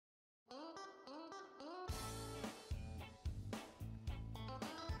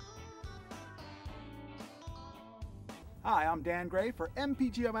Hi, I'm Dan Gray for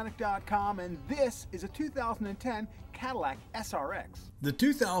MPG-O-Matic.com, and this is a 2010 Cadillac SRX. The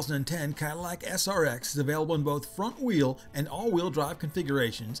 2010 Cadillac SRX is available in both front-wheel and all-wheel drive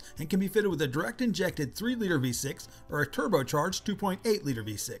configurations and can be fitted with a direct-injected 3-liter V6 or a turbocharged 2.8-liter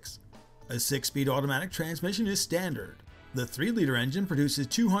V6. A 6-speed automatic transmission is standard. The 3-liter engine produces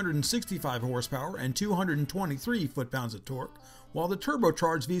 265 horsepower and 223 foot-pounds of torque, while the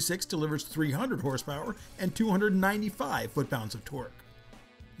turbocharged V6 delivers 300 horsepower and 295 foot-pounds of torque.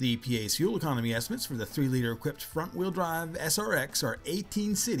 The EPA's fuel economy estimates for the 3-liter equipped front-wheel drive SRX are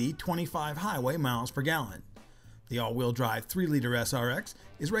 18 city, 25 highway miles per gallon. The all-wheel drive 3-liter SRX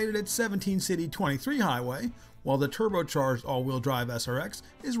is rated at 17 city, 23 highway, while the turbocharged all-wheel drive SRX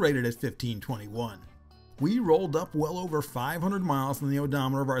is rated at 1521. We rolled up well over 500 miles on the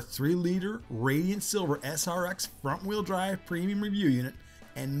odometer of our 3-liter Radiant Silver SRX front-wheel drive premium review unit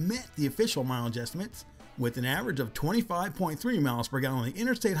and met the official mileage estimates with an average of 25.3 miles per gallon on the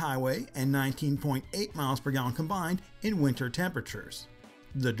interstate highway and 19.8 miles per gallon combined in winter temperatures.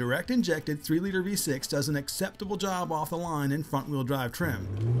 The direct-injected 3-liter V6 does an acceptable job off the line in front-wheel drive trim.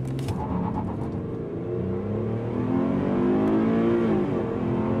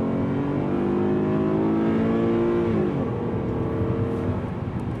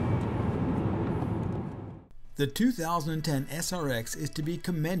 The 2010 SRX is to be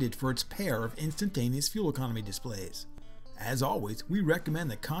commended for its pair of instantaneous fuel economy displays. As always, we recommend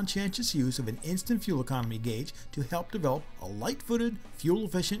the conscientious use of an instant fuel economy gauge to help develop a light-footed,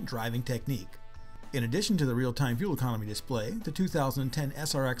 fuel-efficient driving technique. In addition to the real-time fuel economy display, the 2010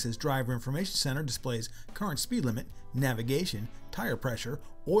 SRX's Driver Information Center displays current speed limit, navigation, tire pressure,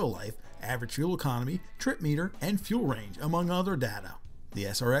 oil life, average fuel economy, trip meter, and fuel range, among other data. The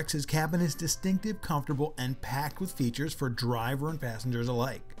SRX's cabin is distinctive, comfortable, and packed with features for driver and passengers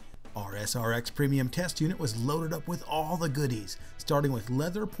alike. Our SRX Premium Test Unit was loaded up with all the goodies, starting with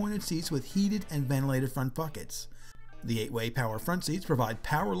leather-pointed seats with heated and ventilated front buckets. The 8-way power front seats provide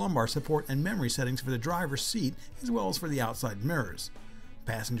power lumbar support and memory settings for the driver's seat as well as for the outside mirrors.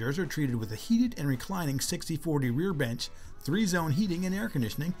 Passengers are treated with a heated and reclining 60/40 rear bench, 3-zone heating and air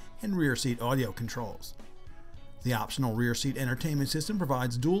conditioning, and rear seat audio controls. The optional rear seat entertainment system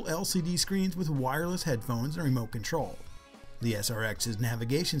provides dual LCD screens with wireless headphones and remote control. The SRX's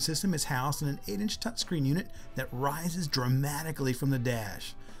navigation system is housed in an 8-inch touchscreen unit that rises dramatically from the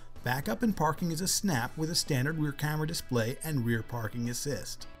dash. Backup and parking is a snap with a standard rear camera display and rear parking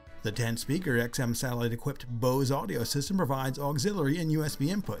assist. The 10-speaker XM satellite-equipped Bose audio system provides auxiliary and USB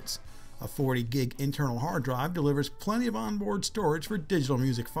inputs. A 40-gig internal hard drive delivers plenty of onboard storage for digital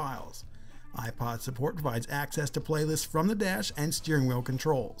music files. iPod support provides access to playlists from the dash and steering wheel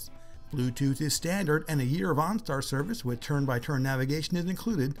controls. Bluetooth is standard and a year of OnStar service with turn-by-turn navigation is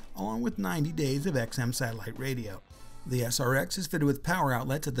included, along with 90 days of XM satellite radio. The SRX is fitted with power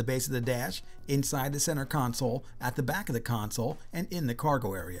outlets at the base of the dash, inside the center console, at the back of the console, and in the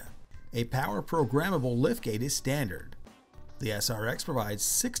cargo area. A power programmable liftgate is standard. The SRX provides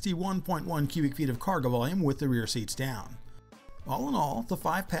 61.1 cubic feet of cargo volume with the rear seats down. All in all, the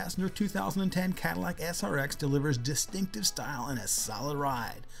 5-passenger 2010 Cadillac SRX delivers distinctive style and a solid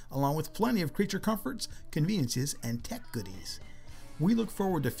ride, along with plenty of creature comforts, conveniences, and tech goodies. We look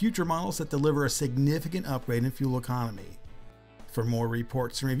forward to future models that deliver a significant upgrade in fuel economy. For more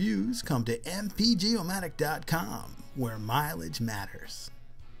reports and reviews, come to MPG-O-Matic.com, where mileage matters.